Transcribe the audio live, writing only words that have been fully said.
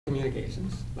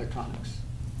communications, electronics.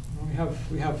 We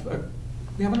have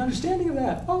an understanding of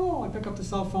that. Oh, I pick up the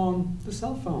cell phone,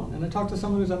 and I talk to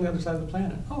someone who's on the other side of the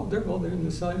planet. Oh, they're in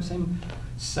the same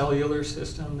cellular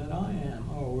system that I am.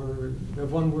 Oh, we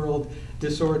have one world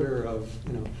disorder of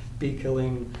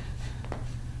bee-killing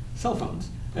cell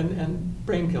phones and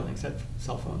brain-killing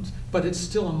cell phones. But it's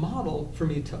still a model for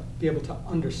me to be able to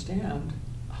understand,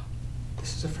 oh,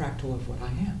 this is a fractal of what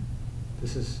I am.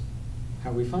 This is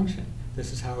how we function.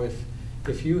 This is how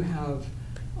if you have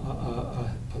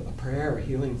a prayer, a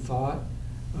healing thought,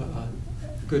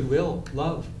 goodwill,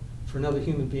 love for another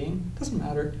human being, doesn't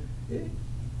matter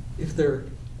if they're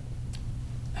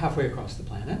halfway across the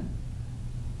planet.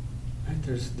 Right?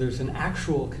 There's an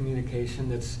actual communication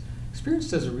that's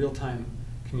experienced as a real-time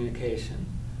communication.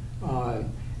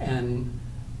 And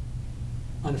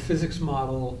on a physics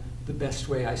model, the best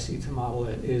way I see to model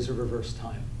it is a reverse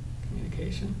time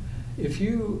communication. If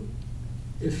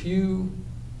you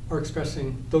are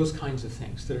expressing those kinds of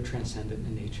things that are transcendent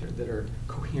in nature, that are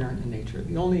coherent in nature.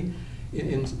 The only,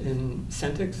 in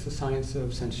sentics, the science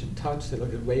of sentient touch, they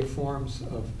look at waveforms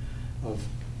of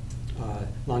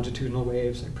longitudinal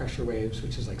waves, like pressure waves,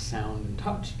 which is like sound and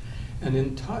touch. And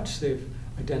in touch, they've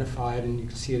identified, and you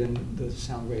can see it in the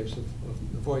sound waves of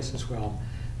the voice as well,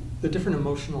 the different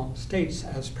emotional states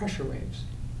as pressure waves.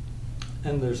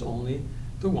 And there's only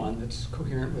the one that's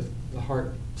coherent with the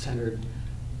heart-centered,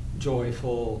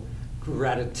 joyful,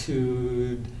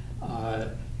 gratitude,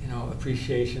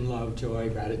 appreciation, love, joy,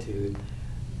 gratitude.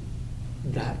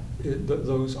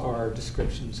 Those are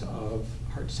descriptions of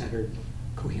heart-centered,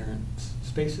 coherent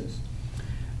spaces,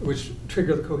 which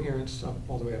trigger the coherence up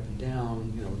all the way up and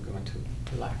down. We're going to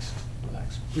relaxed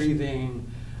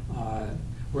breathing.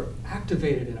 We're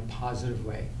activated in a positive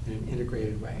way, in an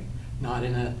integrated way, not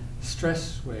in a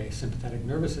stress way. Sympathetic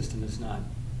nervous system is not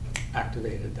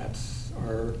activated. That's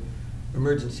our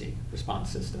emergency response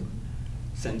system.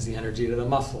 Sends the energy to the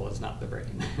muscle, it's not the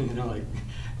brain. Like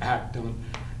act, don't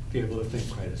be able to think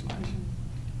quite as much.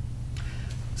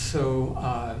 So,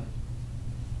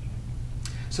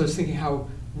 so I was thinking how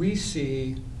we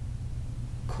see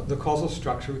the causal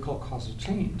structure we call causal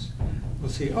chains. We'll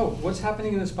see, oh, what's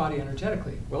happening in this body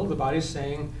energetically? Well, the body's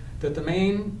saying that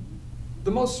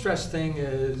the most stressed thing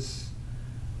is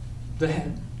the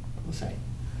head, we'll say.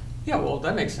 Yeah, well,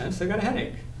 that makes sense. They got a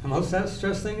headache. The most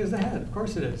stressed thing is the head. Of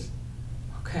course it is.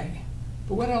 Okay.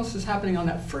 But what else is happening on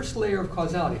that first layer of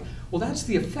causality? Well, that's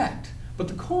the effect. But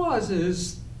the cause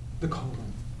is the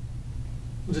colon.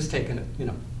 We'll just take a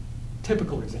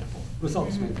typical example.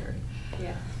 Results may vary.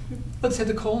 Yeah. Let's say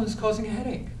the colon is causing a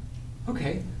headache.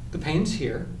 Okay, the pain's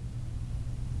here.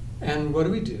 And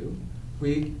what do?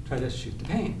 We try to shoot the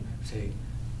pain. Say,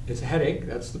 it's a headache.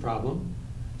 That's the problem.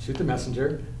 Shoot the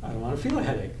messenger. I don't want to feel a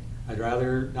headache. I'd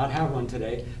rather not have one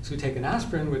today. So we take an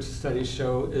aspirin, which studies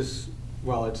show is,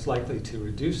 while it's likely to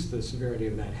reduce the severity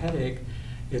of that headache,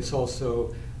 it's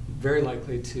also very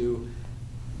likely to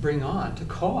to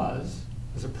cause,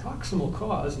 as a proximal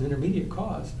cause, an intermediate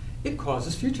cause, it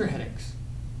causes future headaches.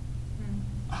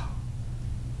 Oh.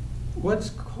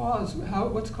 What's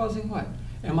causing what?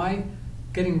 Am I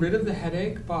getting rid of the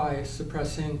headache by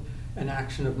suppressing an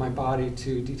action of my body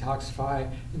to detoxify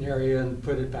an area and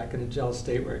put it back in a gel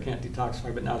state where it can't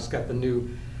detoxify, but now it's got the new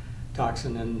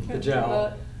toxin in the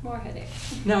gel? More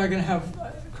headaches. Now we're going to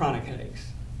have chronic headaches,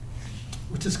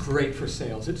 which is great for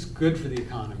sales. It's good for the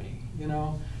economy.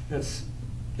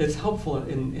 It's helpful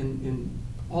in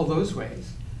all those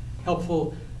ways.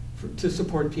 Helpful to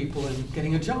support people in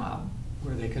getting a job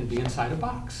where they can be inside a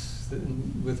box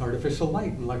with artificial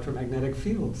light and electromagnetic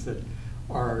fields that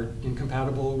are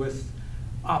incompatible with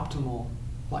optimal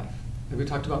life. And we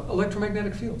talked about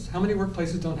electromagnetic fields. How many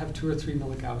workplaces don't have 2 or 3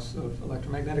 milligauss of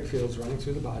electromagnetic fields running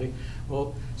through the body?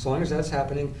 Well, as long as that's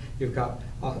happening, you've got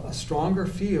a stronger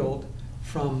field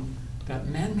from that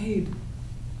man-made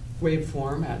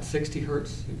waveform at 60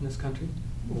 hertz in this country,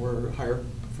 or higher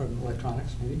from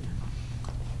electronics maybe,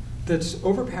 that's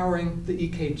overpowering the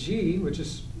EKG, which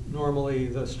is normally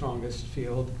the strongest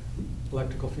field,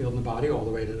 electrical field in the body, all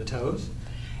the way to the toes.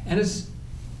 And it's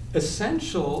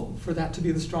essential for that to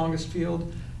be the strongest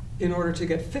field in order to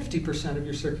get 50% of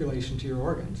your circulation to your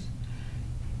organs.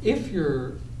 If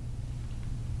you're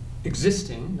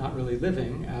existing, not really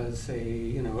living, as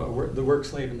the work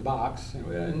slave in the box,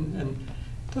 and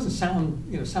it doesn't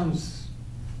sound, sounds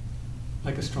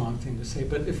like a strong thing to say,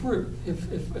 but if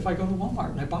I go to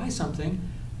Walmart and I buy something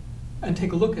and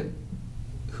take a look at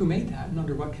who made that and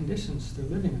under what conditions they're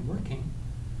living and working,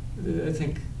 I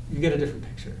think you get a different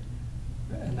picture.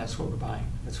 And that's what we're buying.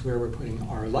 That's where we're putting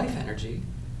our life energy,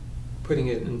 putting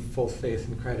it in full faith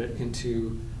and credit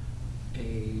into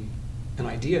an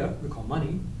idea we call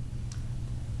money,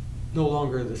 no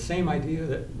longer the same idea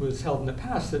that was held in the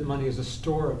past, that money is a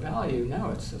store of value.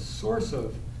 Now it's a source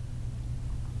of,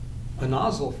 a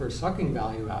nozzle for sucking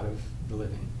value out of the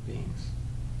living beings.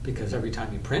 Because every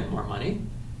time you print more money,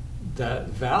 that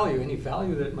value, any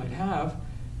value that it might have,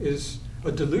 is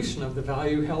a dilution of the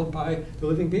value held by the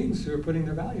living beings who are putting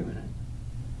their value in it.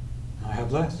 I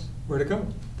have less. Where'd it go?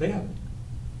 They have it.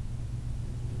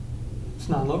 It's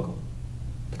non-local.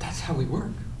 But that's how we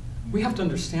work. We have to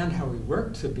understand how we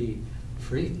work to be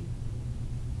free.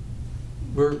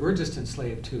 We're just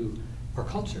enslaved to our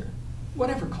culture,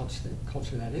 whatever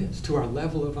culture that is, to our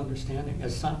level of understanding.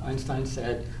 As Einstein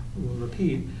said, we'll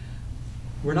repeat,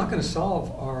 we're not going to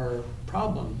solve our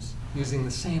problems using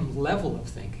the same level of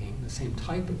thinking, the same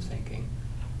type of thinking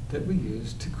that we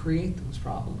use to create those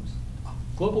problems.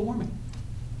 Global warming,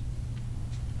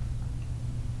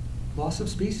 loss of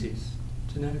species,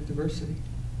 genetic diversity.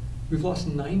 We've lost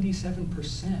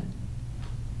 97%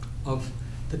 of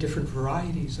the different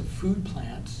varieties of food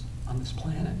plants on this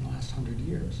planet in the last 100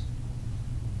 years.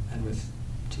 And with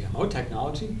GMO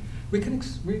technology, we can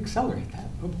we accelerate that,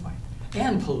 hopefully,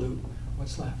 and pollute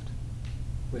what's left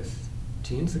with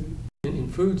genes in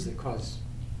foods that cause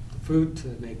the food to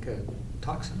make a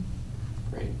toxin.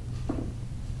 Great.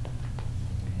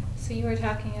 So you were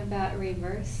talking about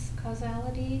reverse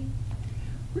causality?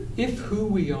 If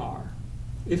who you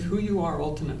are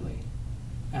ultimately,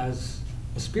 as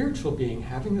a spiritual being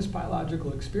having this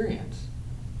biological experience,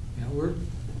 you know, we're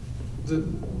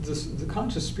the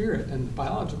conscious spirit and the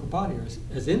biological body are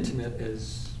as intimate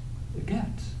as it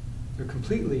gets. They're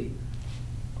completely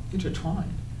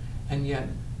intertwined, and yet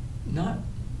not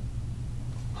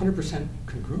 100%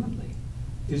 congruently.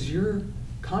 Is your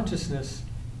consciousness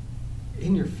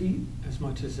in your feet as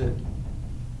much as it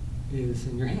is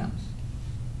in your hands?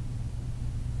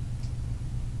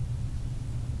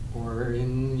 Or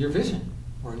in your vision,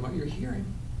 or in what you're hearing,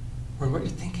 or in what you're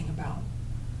thinking about?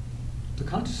 The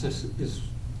consciousness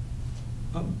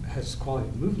has quality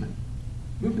of movement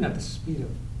at the speed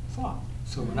of thought.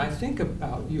 So when I think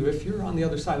about you, if you're on the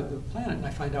other side of the planet and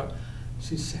I find out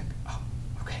she's sick, oh,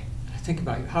 okay, and I think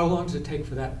about you, how long does it take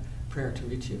for that prayer to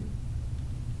reach you?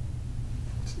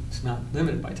 It's not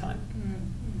limited by time. Mm-hmm.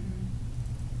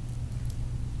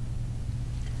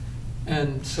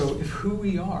 And so if who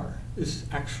we are is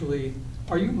actually,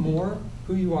 are you more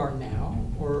who you are now,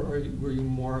 or were you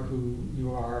more who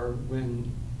you are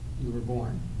when you were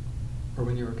born, or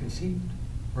when you were conceived,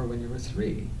 or when you were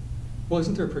 3? Well,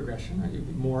 isn't there a progression? Are you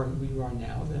more who you are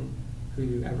now than who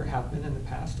you ever have been in the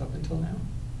past up until now?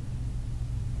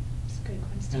 That's a good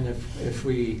question. And if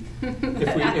we,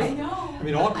 I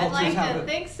mean, all cultures I'd have like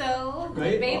to think so.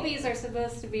 Right? Babies are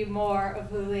supposed to be more of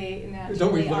who they naturally are.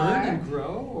 Don't we learn and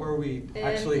grow, or are we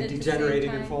actually at the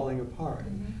degenerating same and time. falling apart?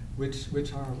 Mm-hmm.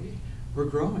 Which are we? We're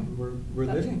growing, we're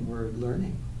living, we're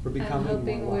learning, we're becoming I'm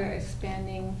hoping more we're wise.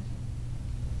 expanding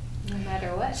no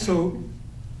matter what. So,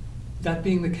 that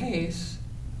being the case,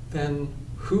 then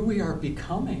who we are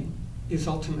becoming is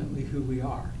ultimately who we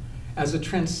are. As a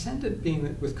transcendent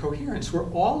being with coherence, we're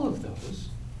all of those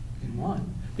in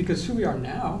one. Because who we are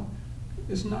now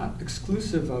is not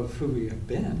exclusive of who we have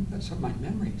been. That's my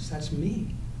memories. That's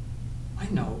me. I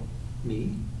know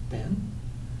me, Ben.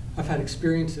 I've had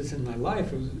experiences in my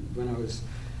life. It was when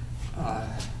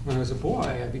I was a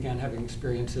boy, I began having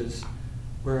experiences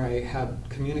where I had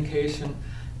communication,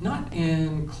 not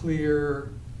in clear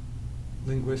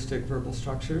linguistic verbal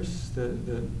structures,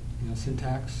 the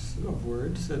syntax of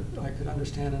words that I could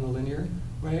understand in a linear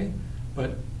way,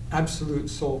 but absolute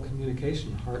soul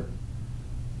communication,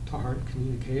 heart-to-heart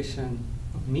communication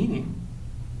of meaning,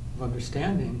 of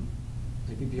understanding,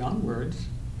 maybe beyond words,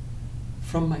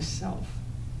 from myself.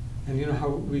 And you know how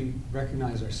we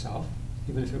recognize ourselves,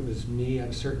 even if it was me at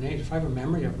a certain age. If I have a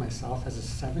memory of myself as a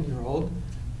 7-year-old,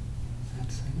 I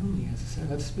know me as a 7.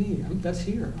 That's me. That's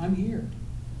here. I'm here.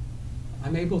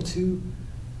 I'm able to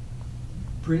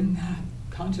bring that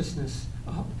consciousness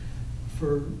up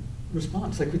for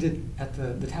response, like we did at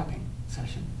the tapping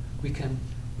session. We can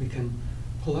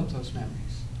pull up those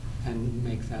memories and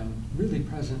make them really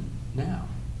present now.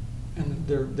 And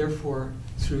therefore,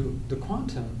 through the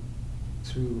quantum,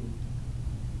 through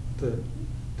the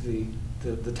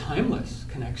timeless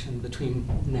connection between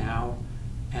now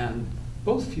and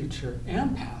both future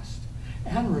and past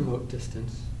and remote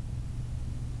distance,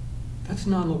 that's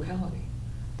non-locality.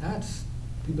 That's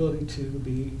the ability to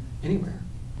be anywhere,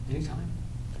 anytime.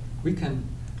 We can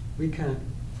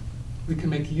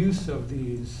make use of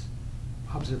these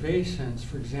observations.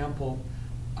 For example,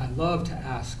 I love to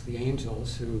ask the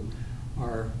angels who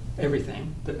are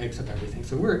everything, that makes up everything.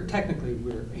 So technically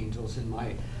we're angels in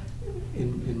my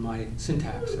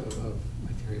syntax of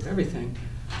my theory of everything,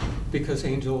 because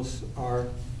angels are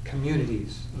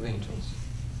communities of angels.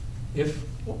 If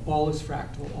all is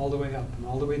fractal, all the way up and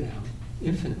all the way down,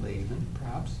 infinitely even,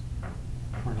 perhaps,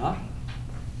 or not,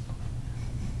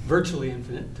 virtually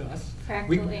infinite to us.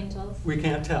 Fractal angels. We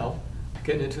can't tell.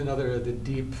 Getting into another of the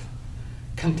deep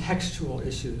contextual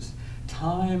issues.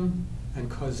 Time and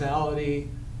causality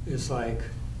is like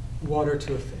water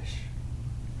to a fish.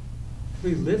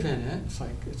 We live in it. It's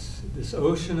like it's this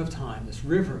ocean of time, this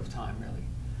river of time, really.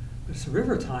 But it's a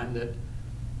river of time that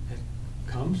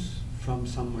comes from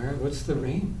somewhere. What's the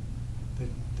rain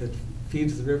that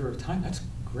feeds the river of time? That's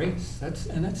grace. That's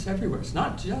everywhere. It's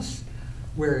not just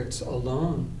where it's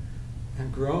alone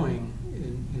and growing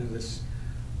in this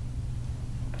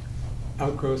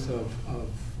outgrowth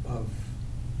of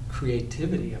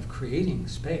creativity, of creating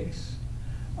space,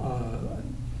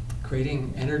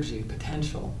 creating energy,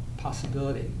 potential,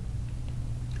 possibility.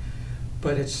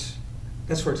 But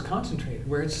that's where it's concentrated,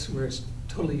 where it's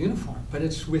totally uniform. But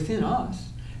it's within us,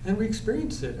 and we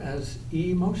experience it as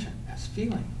emotion, as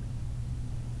feeling.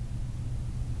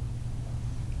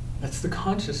 That's the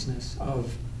consciousness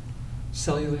of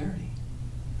cellularity,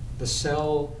 the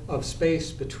cell of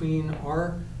space between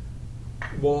our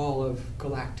wall of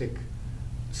galactic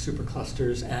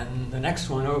superclusters and the next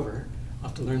one over. I'll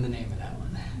have to learn the name of that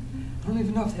one. I don't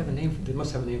even know if they have a name. They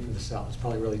must have a name for the cell. It's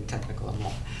probably really technical and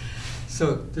all.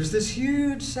 So there's this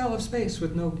huge cell of space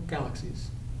with no galaxies.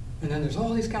 And then there's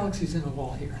all these galaxies in a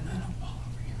wall here and then a wall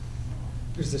over here.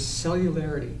 There's this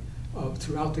cellularity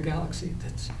throughout the galaxy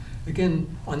that's,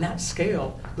 again, on that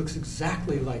scale, looks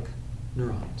exactly like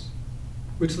neurons,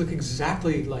 which look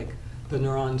exactly like the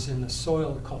neurons in the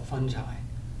soil called fungi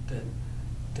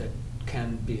that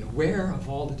can be aware of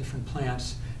all the different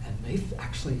plants, and they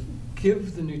actually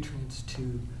give the nutrients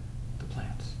to the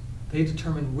plants. They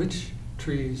determine which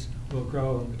trees will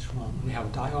grow and which won't. We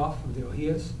have die-off of the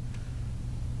ohias.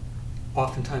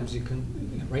 Oftentimes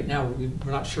right now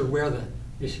we're not sure where the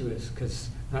issue is because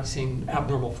we're not seeing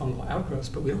abnormal fungal outgrowths,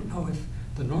 but we don't know if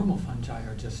the normal fungi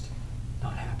are just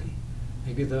not happy.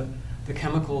 Maybe the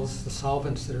chemicals, the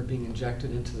solvents that are being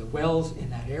injected into the wells in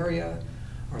that area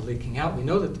are leaking out. We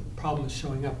know that the problem is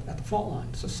showing up at the fault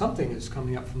line. So something is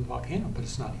coming up from the volcano, but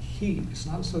it's not heat. It's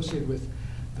not associated with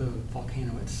the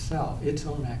volcano itself, its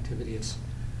own activity. It's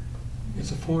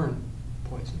a foreign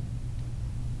poison.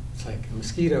 It's like a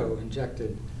mosquito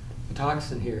injected a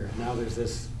toxin here, and now there's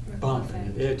this bump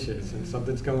and it itches and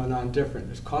something's going on different.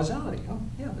 There's causality. Oh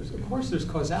yeah, of course there's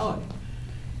causality.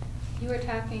 You were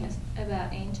talking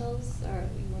about angels, or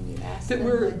when you asked that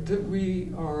them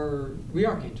we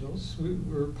are angels.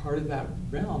 We're part of that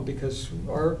realm because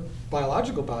our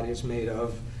biological body is made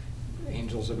of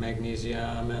angels of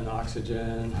magnesium and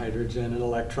oxygen, hydrogen and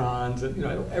electrons. And,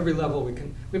 at every level we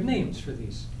have names for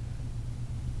these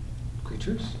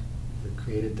creatures. They're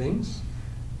created things.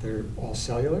 They're all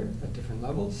cellular at different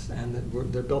levels, and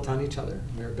they're built on each other.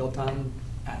 They're built on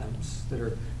atoms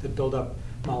that build up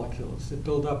molecules, that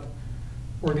build up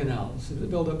organelles, that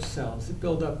build up cells, that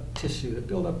build up tissue, that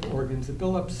build up organs, that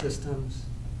build up systems,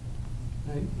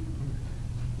 right?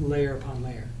 Layer upon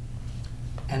layer.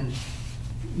 And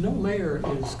no layer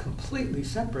is completely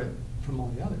separate from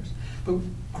all the others. But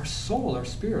our soul, our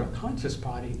spirit, our conscious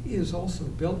body is also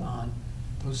built on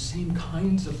those same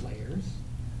kinds of layers,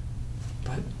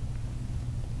 but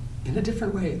in a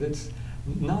different way. That's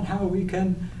not how we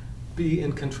can be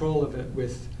in control of it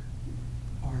with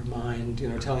our mind,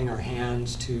 telling our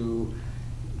hands to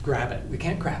grab it. We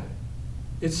can't grab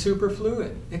it. It's super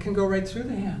fluid. It can go right through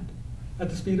the hand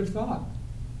at the speed of thought.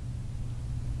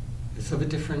 It's of a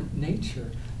different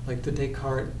nature, like the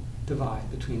Descartes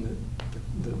divide between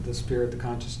the spirit, the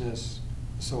consciousness,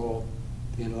 the soul,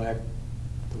 the intellect,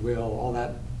 the will, all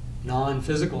that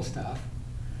non-physical stuff,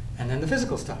 and then the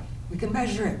physical stuff. We can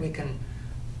measure it. We can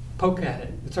poke at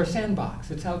it. It's our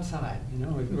sandbox. It's outside.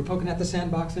 We're poking at the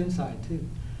sandbox inside too.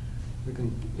 We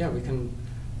can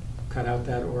cut out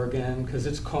that organ because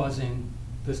it's causing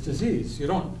this disease. You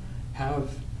don't have,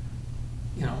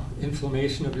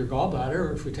 inflammation of your gallbladder,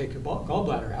 or if we take your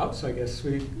gallbladder out, so I guess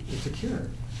it's a cure.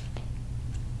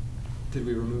 Did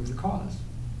we remove the cause?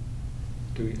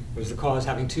 Was the cause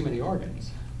having too many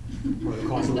organs? Or the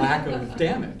cause lack of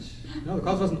damage? No, the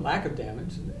cause wasn't lack of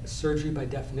damage. Surgery, by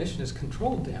definition, is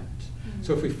controlled damage. Mm-hmm.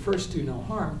 So if we first do no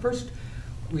harm, first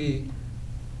we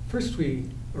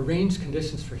arrange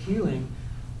conditions for healing,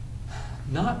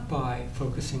 not by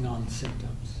focusing on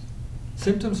symptoms.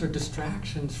 Symptoms are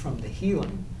distractions from the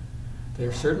healing.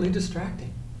 They're certainly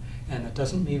distracting. And it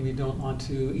doesn't mean we don't want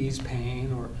to ease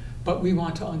pain or But we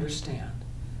want to understand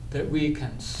that we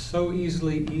can so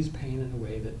easily ease pain in a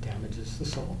way that damages the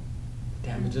soul,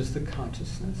 damages the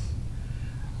consciousness.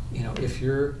 You know, if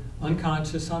you're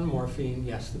unconscious on morphine,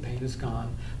 yes, the pain is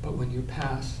gone, but when you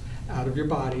pass out of your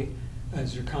body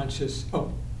as your conscious,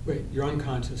 oh, wait, your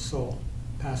unconscious soul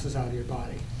passes out of your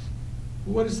body,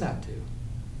 what does that do?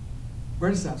 Where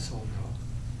does that soul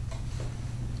go?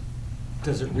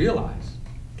 Does it realize?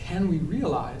 Can we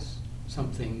realize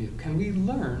something new? Can we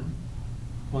learn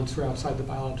once we're outside the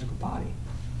biological body?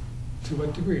 To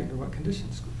what degree, under what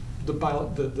conditions?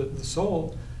 The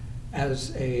soul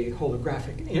as a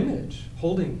holographic image,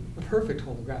 holding a perfect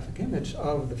holographic image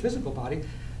of the physical body,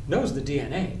 knows the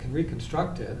DNA, can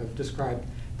reconstruct it. I've described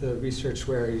the research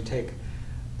where you take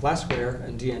glassware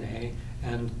and DNA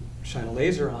and shine a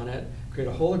laser on it, create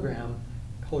a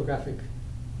holographic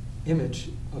image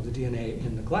of the DNA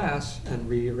in the glass, and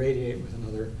re-irradiate with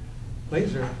another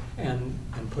laser, and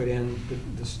put in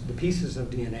the pieces of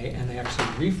DNA, and they actually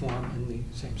reform in the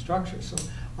same structure. So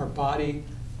our body,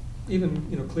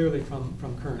 even clearly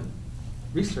from current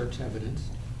research evidence,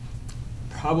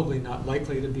 probably not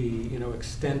likely to be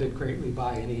extended greatly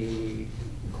by any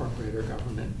corporate or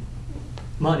government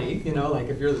money. Like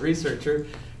if you're the researcher,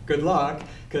 good luck,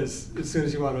 because as soon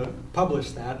as you want to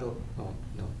publish that,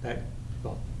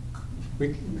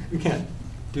 we can't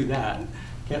do that.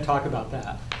 Can't talk about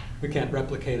that. We can't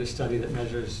replicate a study that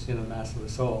measures the mass of the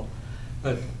soul.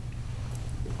 But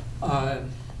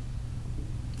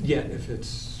yet, if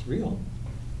it's real,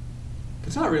 if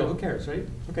it's not real, who cares, right?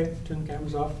 Okay, turn the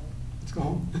cameras off. Let's go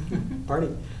home.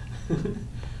 Party.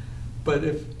 But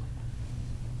if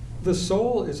the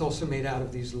soul is also made out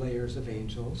of these layers of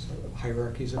angels,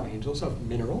 hierarchies of angels, of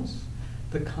minerals,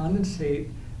 the condensates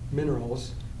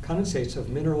of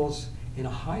minerals in a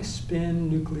high spin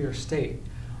nuclear state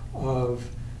of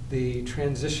the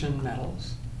transition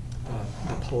metals,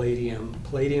 the palladium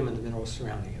and the minerals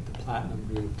surrounding it, the platinum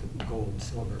group, the gold,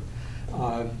 silver,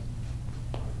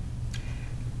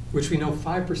 which we know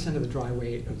 5% of the dry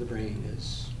weight of the brain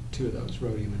is two of those,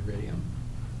 rhodium and iridium.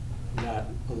 That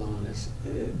alone is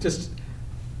just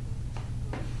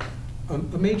a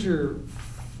major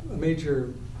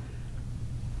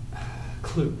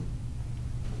clue.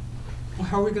 Well,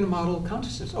 how are we going to model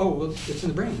consciousness? Oh, well, it's in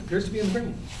the brain. It appears to be in the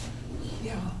brain.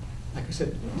 Yeah, like I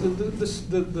said,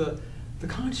 the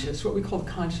conscious, what we call the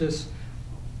conscious,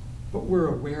 what we're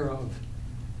aware of,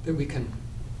 that we can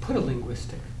put a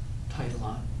linguistic title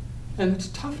on. And it's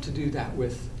tough to do that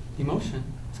with emotion.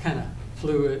 It's kind of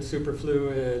fluid,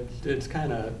 superfluid. It's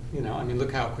kind of,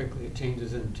 look how quickly it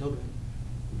changes in children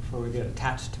before we get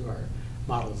attached to our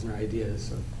models and our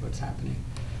ideas of what's happening.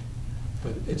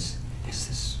 But it's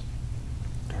this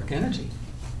dark energy.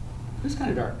 It's kind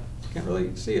of dark. You can't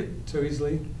really see it so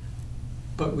easily.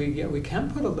 But we can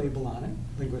put a label on it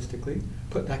linguistically.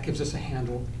 That gives us a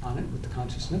handle on it with the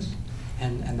consciousness.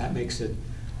 And that makes it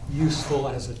useful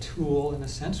as a tool in a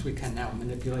sense. We can now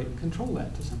manipulate and control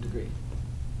that to some degree.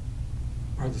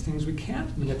 Are there things we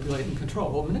can't manipulate and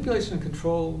control? Well, manipulation and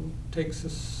control takes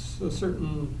us a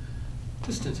certain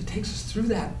distance. It takes us through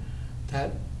that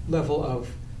level of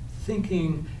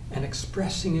thinking and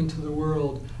expressing into the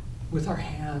world with our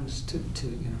hands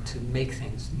to make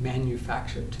things,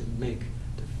 manufacture, to make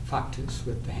the factus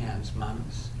with the hands,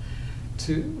 manus.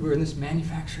 We're in this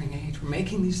manufacturing age. We're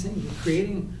making these things. We're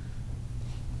creating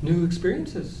new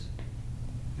experiences.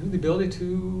 The ability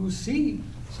to see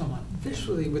someone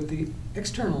visually with the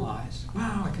external eyes.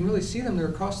 Wow, I can really see them. They're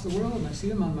across the world, and I see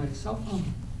them on my cell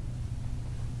phone.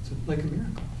 It's like a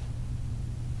miracle.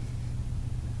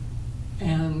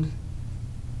 And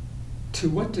to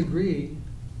what degree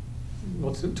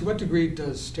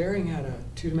does staring at a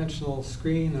two-dimensional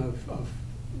screen of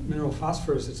mineral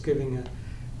phosphors that's giving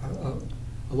a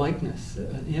likeness,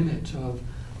 an image of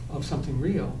something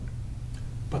real,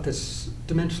 but that's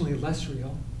dimensionally less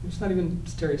real? It's not even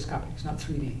stereoscopic, it's not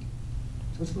 3D.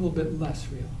 So it's a little bit less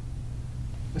real,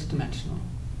 less dimensional.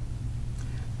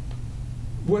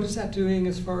 What is that doing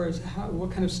as far as what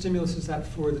kind of stimulus is that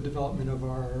for the development of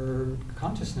our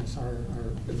consciousness, our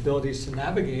abilities to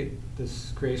navigate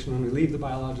this creation when we leave the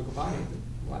biological body?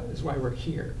 That is why we're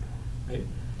here, right?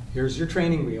 Here's your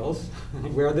training wheels.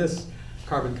 Wear this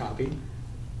carbon copy.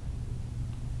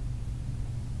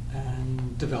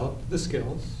 And develop the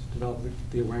skills, develop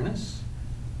the awareness.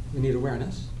 We need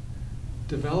awareness.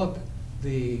 Develop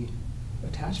the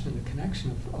attachment, the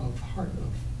connection of heart,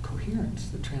 of coherence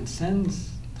that transcends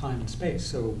time and space.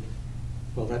 So,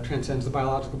 well, that transcends the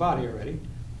biological body already,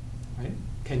 right?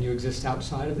 Can you exist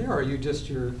outside of there, or are you just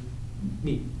your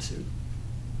meat suit?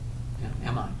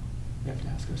 Am I? We have to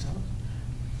ask ourselves.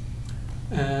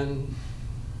 And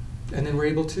And then we're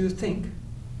able to think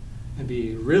and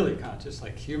be really conscious,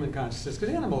 like human consciousness,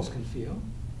 because animals can feel,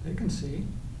 they can see.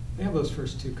 They have those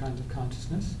first two kinds of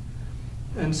consciousness.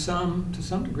 And some, to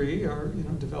some degree, are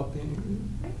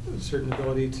developing a certain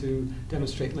ability to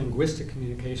demonstrate linguistic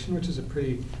communication, which is a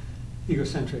pretty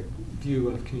egocentric view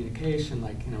of communication.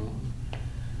 Like,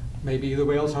 maybe the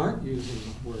whales aren't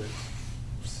using words.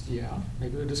 Yeah,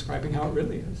 maybe they're describing how it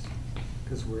really is,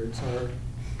 because words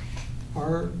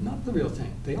are not the real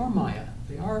thing. They are Maya.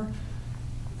 They are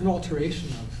an alteration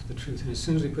of the truth. And as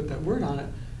soon as we put that word on it,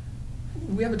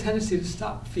 we have a tendency to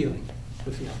stop feeling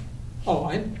the feeling. Oh,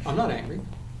 I'm not angry.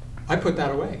 I put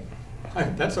that away.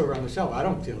 That's over on the shelf. I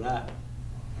don't feel that.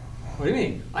 What do you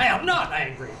mean? I am not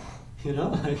angry.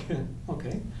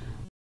 Okay.